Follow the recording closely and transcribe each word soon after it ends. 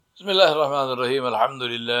بسم الله الرحمن الرحيم الحمد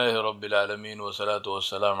لله رب العالمين والصلاة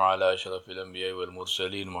والسلام على أشرف الأنبياء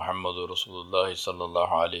والمرسلين محمد رسول الله صلى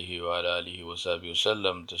الله عليه وعلى آله وصحبه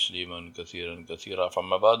وسلم تسليما كثيرا كثيرا.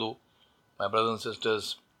 فما بعد, my brothers and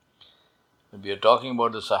sisters, we are talking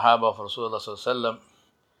about the Sahaba of Rasulullah sallallahu alaihi wasallam.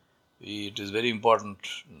 It is very important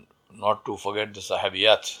not to forget the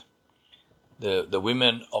Sahabiyat, the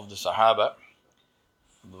women of the Sahaba,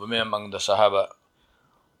 the women among the Sahaba,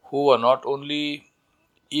 who are not only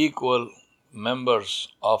equal members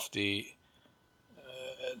of the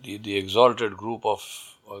exalted group of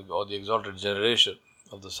or the exalted generation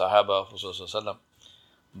of the Sahaba of Rasulullah,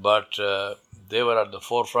 but they were at the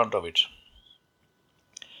forefront of it.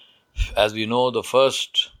 As we know, the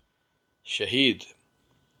first Shaheed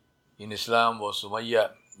in Islam was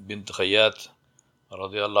Sumayya bint Khayyat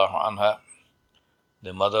radiallahu anha,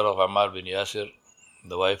 the mother of Ammar bin Yasir,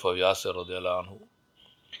 the wife of Yasir radiallahu anhu,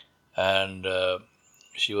 and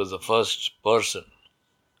she was the first person,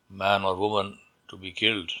 man or woman, to be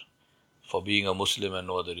killed for being a Muslim and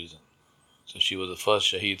no other reason. So she was the first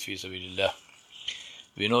Shaheed fi sabilillah.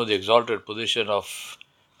 We know the exalted position of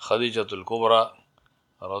Khadijatul Kubra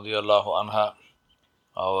radiyallahu anha,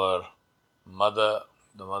 our mother,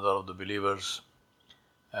 the mother of the believers,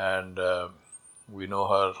 and we know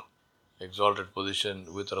her exalted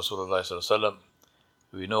position with Rasulullah sallallahu alaihi wasallam.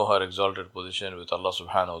 We know her exalted position with Allah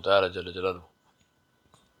subhanahu wa ta'ala jalla jalaluhu.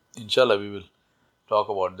 Inshallah, we will talk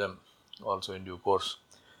about them also in due course.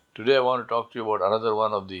 Today I want to talk to you about another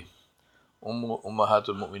one of the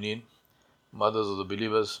Ummahatul Mu'mineen, mothers of the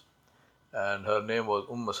believers, and her name was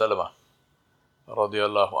Salama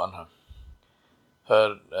radiyallahu anha.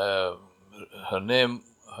 Her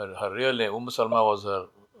real name, Salama, was her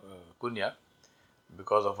kunya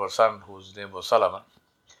because of her son whose name was Salama.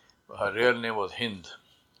 Her real name was Hind,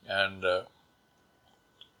 and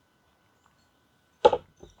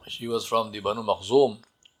she was from the Banu Makhzum,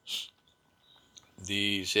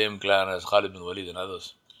 the same clan as Khalid bin Walid and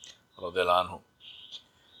others.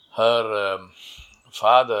 Her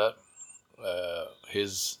father,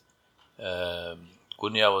 his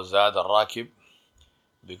kunya was Zad al-Rakib,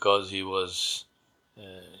 because he was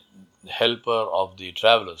helper of the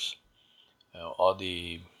travelers, or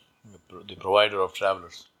the provider of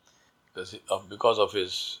travelers. Because of he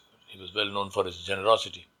was well known for his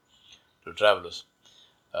generosity to travelers.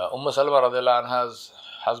 Salama radiallahu anha's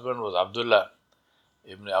husband was Abdullah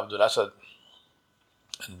ibn Abdul Asad,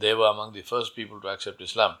 and they were among the first people to accept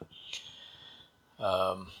Islam.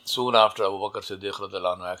 Soon after Abu Bakr Siddiq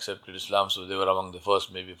radiallahu anhu accepted Islam, so they were among the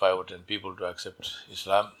first maybe 5 or 10 people to accept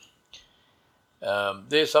Islam.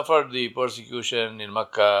 They suffered the persecution in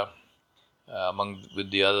Makkah with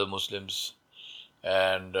the other Muslims,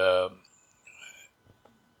 and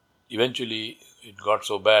eventually it got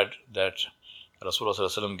so bad that Rasulullah sallallahu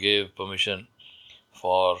alaihi wasallam gave permission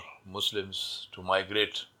for Muslims to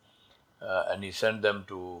migrate, and he sent them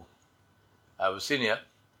to Abyssinia,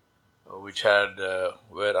 which had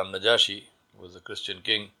where An-Najashi was a Christian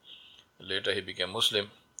king. Later he became Muslim,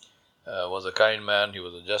 was a kind man, he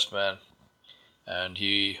was a just man, and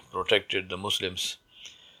he protected the Muslims.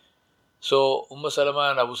 So Salama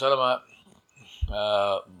and Abu Salama,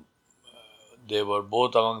 they were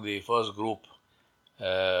both among the first group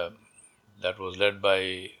that was led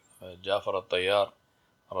by Jafar al-Tayyar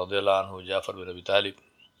radiallahu anhu, Jafar bin Abi Talib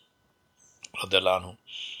radiallahu anhu,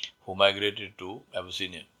 who migrated to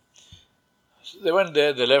Abyssinia. So they went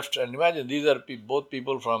there, they left, and imagine these are both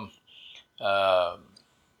people from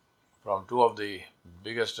two of the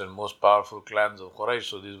biggest and most powerful clans of Quraysh.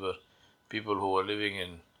 So these were people who were living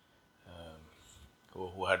in,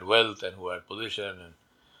 who had wealth and who had position and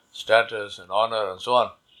status and honor and so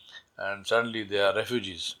on, and suddenly they are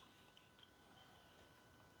refugees.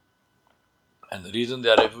 And the reason they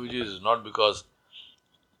are refugees is not because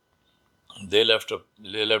they left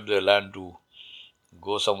their land to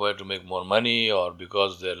go somewhere to make more money, or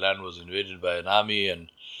because their land was invaded by an army and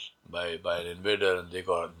by an invader and they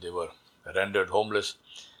were rendered homeless.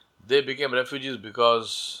 They became refugees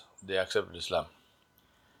because they accepted Islam,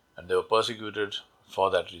 and they were persecuted for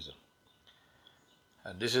that reason.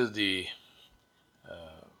 And this is the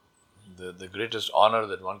greatest honor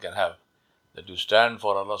that one can have, that you stand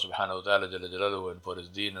for Allah subhanahu wa ta'ala jalla jalaluhu and for His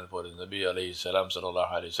deen and for His Nabi alayhi salam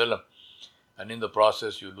sallallahu alayhi wasallam, and in the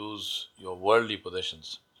process you lose your worldly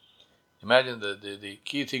possessions. Imagine the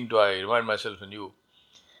key thing I remind myself and you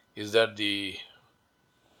is that the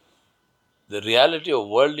reality of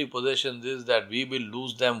worldly possessions is that we will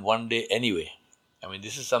lose them one day anyway. I mean,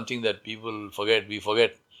 this is something that people forget, we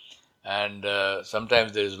forget, and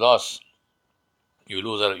sometimes there is loss. You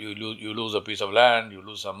lose a piece of land, you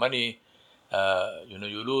lose some money,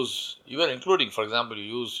 You lose, even including, for example,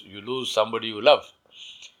 you lose somebody you love.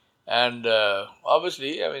 And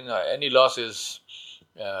obviously, any loss is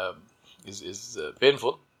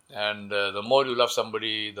painful. And the more you love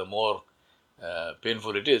somebody, the more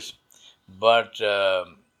painful it is. But the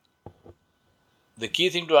key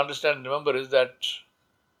thing to understand and remember is that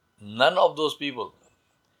none of those people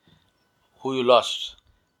who you lost,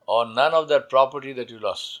 or none of that property that you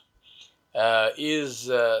lost,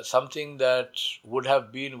 is something that would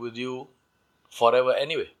have been with you forever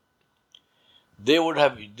anyway. They would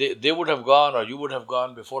have gone, or you would have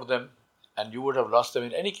gone before them, and you would have lost them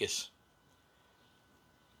in any case.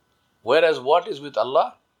 Whereas what is with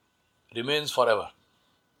Allah remains forever.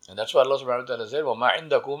 And that's why Allah subhanahu wa ta'ala said, وَمَا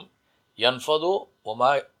عِنْدَكُمْ يَنْفَضُ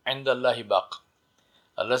وَمَا عِنْدَ اللَّهِ بَاقٍ.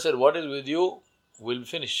 Allah said, what is with you will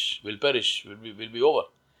finish, will perish, will be over.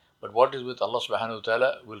 But what is with Allah subhanahu wa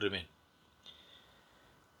ta'ala will remain.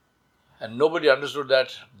 And nobody understood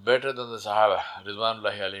that better than the Sahaba,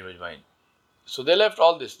 Ridwanullahi alayhim ajma'in. So they left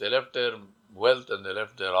all this. They left their wealth, and they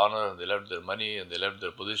left their honor, and they left their money, and they left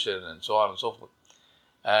their position, and so on and so forth.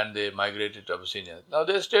 And they migrated to Abyssinia. Now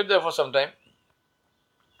they stayed there for some time.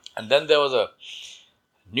 And then there was a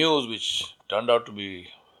news which turned out to be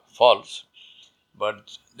false.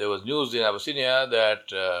 But there was news in Abyssinia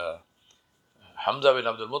that Hamza bin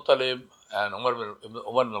Abdul Muttalib and Umar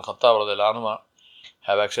bin al-Khattab radiallahu anhu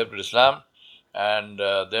have accepted Islam, and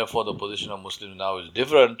therefore the position of Muslims now is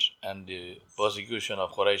different, and the persecution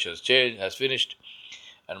of Quraysh has finished,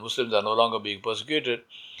 and Muslims are no longer being persecuted.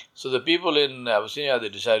 So the people in Abyssinia, they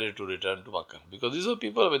decided to return to Makkah, because these were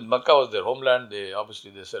people, when Makkah was their homeland, they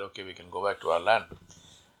said, okay, we can go back to our land.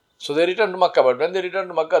 So they returned to Makkah, but when they returned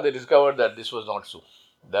to Makkah, they discovered that this was not so,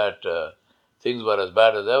 that things were as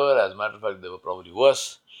bad as ever. As a matter of fact, they were probably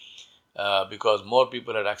worse, because more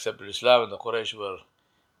people had accepted Islam, and the Quraysh were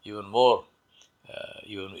even more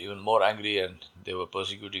angry, and they were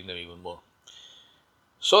persecuting them even more.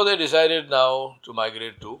 So they decided now to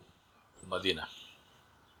migrate to Medina.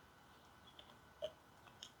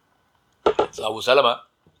 So Abu Salama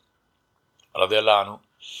radiallahu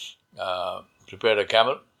anhu prepared a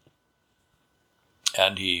camel,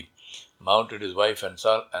 and he mounted his wife and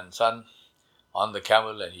son on the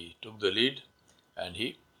camel, and he took the lead, and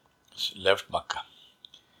he left Makkah.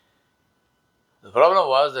 The problem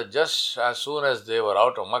was that just as soon as they were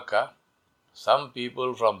out of Makkah, some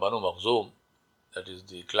people from Banu Makhzum, that is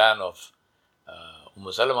the clan of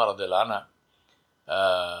Salama radiallahu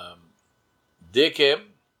anha, they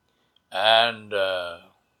came, and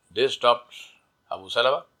they stopped Abu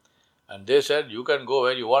Salama, and they said, you can go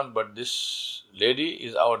where you want, but this lady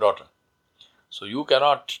is our daughter, so you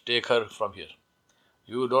cannot take her from here.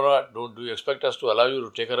 Do you expect us to allow you to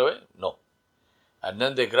take her away? No. And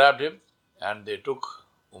then they grabbed him, and they took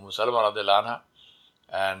Salama radiallahu anha,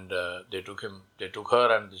 and they took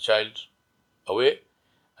her and the child away,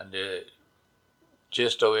 and they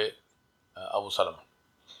chased away Abu Salama.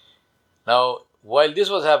 Now, while this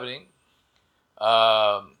was happening,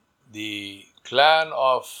 the clan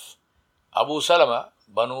of Abu Salama,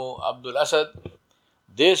 Banu Abdul Asad,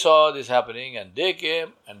 they saw this happening, and they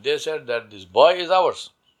came and they said that this boy is ours.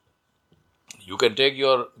 You can take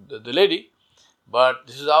the lady, but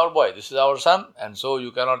this is our boy, this is our son, and so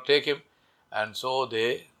you cannot take him. And so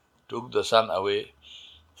they took the son away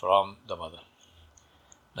from the mother.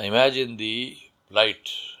 Now imagine the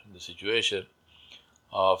plight, the situation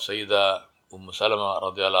of Sayyidah Salama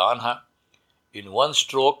radiallahu anha. In one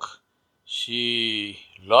stroke, she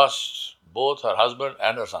lost both her husband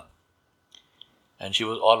and her son, and she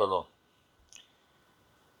was all alone.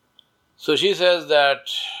 So she says that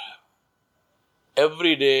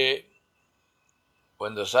every day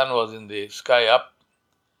when the sun was in the sky up,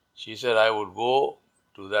 she said, I would go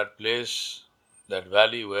to that place, that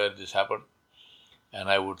valley where this happened, and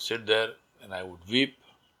I would sit there and I would weep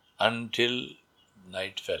until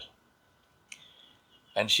night fell.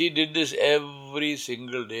 And she did this every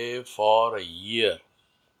single day for a year.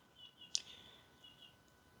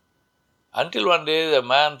 Until one day, the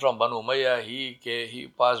man from Banu Umayyah,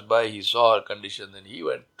 he passed by, he saw her condition, and he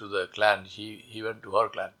went to the clan, he went to her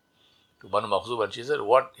clan, to Banu Makhzum, and she said,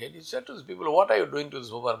 what? And he said to these people, what are you doing to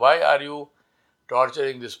this woman? Why are you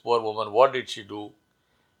torturing this poor woman? What did she do?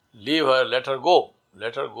 Leave her, let her go.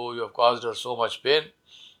 Let her go, you have caused her so much pain.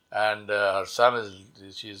 And her son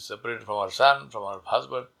she is separated from her son, from her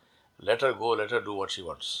husband. Let her go, let her do what she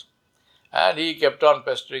wants. And he kept on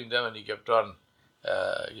pestering them, and he kept on,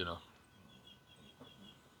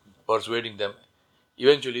 persuading them.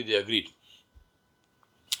 Eventually they agreed.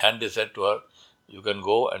 And they said to her, you can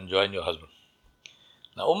go and join your husband.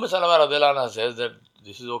 Now Salama radiallahu anha says that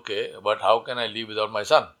this is okay, but how can I leave without my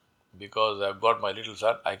son? Because I've got my little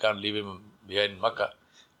son, I can't leave him behind Makkah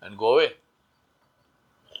and go away.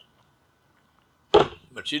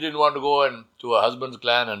 But she didn't want to go and to her husband's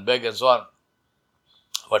clan and beg and so on.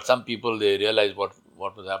 But some people, they realized what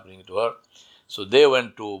was happening to her. So they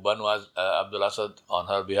went to Banu Abdul Asad on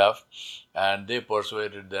her behalf, and they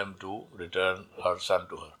persuaded them to return her son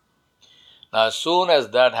to her. Now, as soon as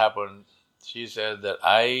that happened, she said that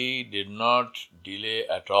I did not delay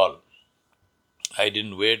at all. I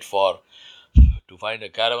didn't wait to find a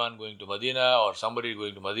caravan going to Medina or somebody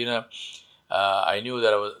going to Medina. I knew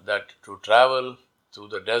that to travel through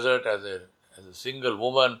the desert as a single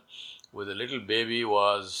woman with a little baby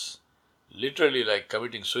was literally like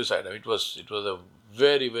committing suicide. I mean, it was a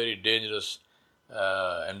very, very dangerous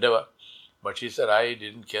endeavor. But she said, I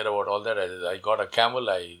didn't care about all that. I got a camel.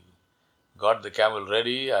 I got the camel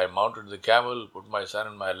ready. I mounted the camel, put my son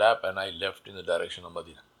in my lap, and I left in the direction of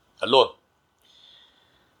Medina alone.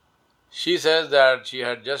 She says that she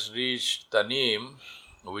had just reached Tanim,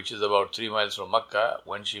 which is about 3 miles from Makkah,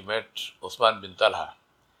 when she met Uthman bin Talha.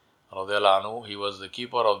 He was the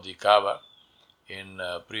keeper of the Kaaba in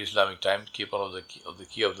pre-Islamic times, keeper of the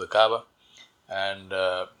key of the Kaaba, and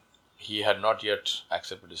he had not yet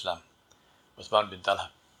accepted Islam. Uthman bin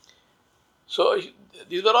Talha. So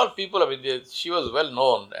these were all people. I mean, she was well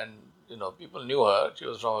known, and people knew her. She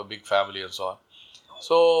was from a big family and so on.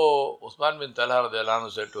 So Uthman bin Talha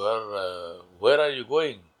said to her, "Where are you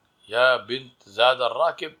going?" Ya bint Zad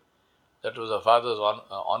al-Rakib. That was her father's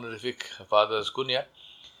honorific, her father's kunya,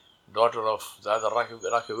 daughter of Zad al-Rakib.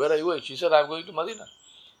 Where are you going? She said, "I'm going to Medina,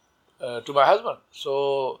 to my husband."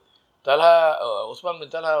 So Uthman bin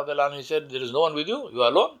Talha, he said, "There is no one with you? You are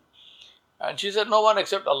alone?" And she said, "No one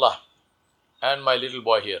except Allah and my little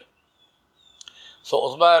boy here." So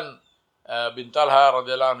Uthman bin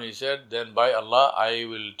Talha, he said, "Then by Allah, I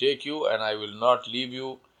will take you and I will not leave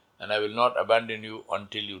you and I will not abandon you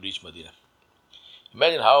until you reach Medina."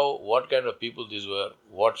 Imagine what kind of people these were,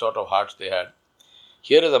 what sort of hearts they had.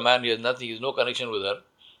 Here is a man, he has nothing, he has no connection with her,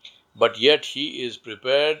 but yet he is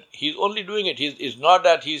prepared. He's only doing it. It's not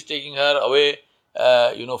that he's taking her away,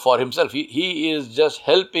 for himself. He is just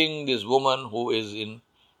helping this woman who is in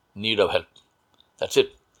need of help. That's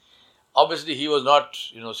it. Obviously, he was not,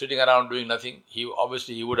 sitting around doing nothing. He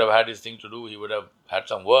would have had his thing to do. He would have had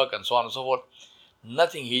some work and so on and so forth.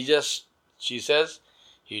 Nothing. She says,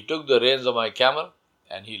 he took the reins of my camel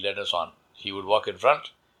and he led us on. He would walk in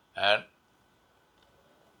front and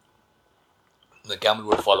the camel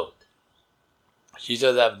would follow. She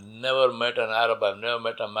says, I've never met an Arab, I've never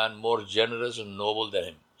met a man more generous and noble than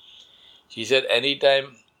him. She said,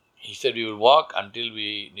 he said we would walk until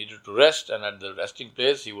we needed to rest, and at the resting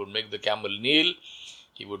place, he would make the camel kneel.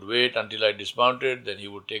 He would wait until I dismounted, then he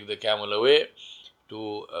would take the camel away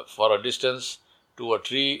for a distance to a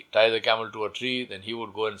tree, tie the camel to a tree, then he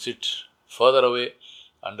would go and sit further away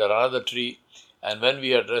under another tree. And when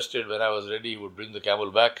we had rested, when I was ready, he would bring the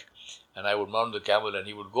camel back, and I would mount the camel and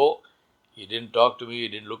he would go. He didn't talk to me, he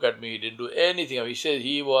didn't look at me, he didn't do anything. He said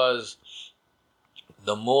he was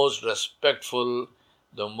the most respectful,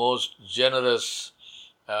 the most generous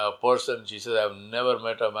person. She said, I've never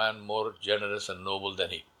met a man more generous and noble than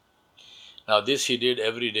he. Now this he did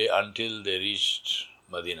every day until they reached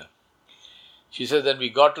Medina. She said, then we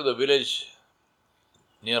got to the village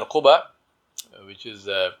near Quba, which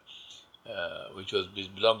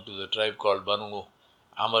belonged to the tribe called Banu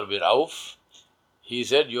Amr bin Auf. He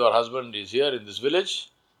said, your husband is here in this village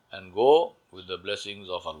and go with the blessings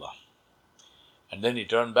of Allah. And then he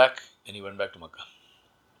turned back and he went back to Makkah.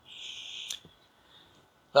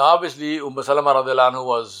 Now obviously Salama radiallahu anhu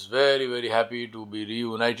was very, very happy to be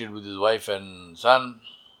reunited with his wife and son.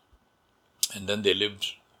 And then they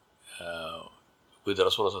lived with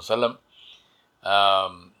Rasulullah sallallahu alaihi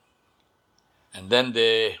wasallam. And then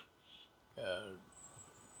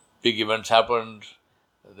big events happened.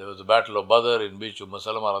 There was the Battle of Badr in which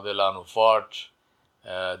Salama radiallahu anhu fought.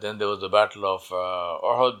 Then there was the Battle of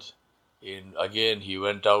Uhud. Again he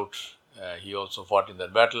went out. He also fought in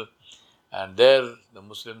that battle. And there the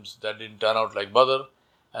Muslims, that didn't turn out like Badr.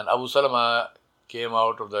 And Abu Salama came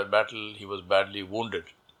out of that battle. He was badly wounded.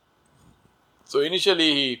 So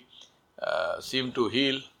initially he seemed to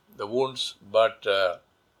heal the wounds, but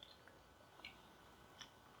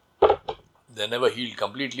they never healed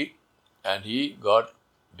completely, and he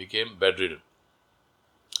became bedridden.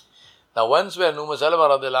 Now once when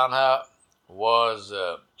Salama radiallahu anha was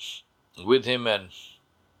with him and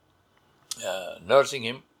nursing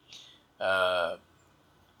him,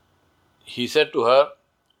 he said to her,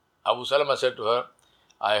 Abu Salama said to her,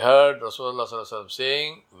 I heard Rasulullah sallallahu alaihi wasallam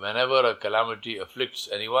saying, whenever a calamity afflicts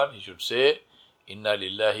anyone, he should say, Inna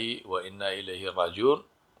lillahi wa inna ilayhi rajiun.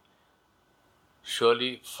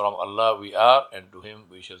 Surely from Allah we are, and to Him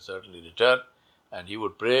we shall certainly return. And he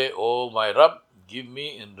would pray, O my Rabb, give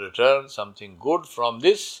me in return something good from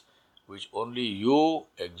this, which only you,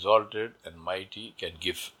 exalted and mighty, can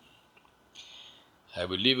give. I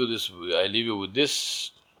leave you with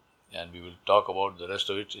this, and we will talk about the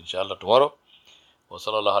rest of it inshallah tomorrow.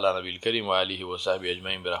 وصلى الله على نبي الكريم وآله وصحبه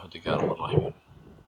أجمعين برحمتك يا رب الراحمين.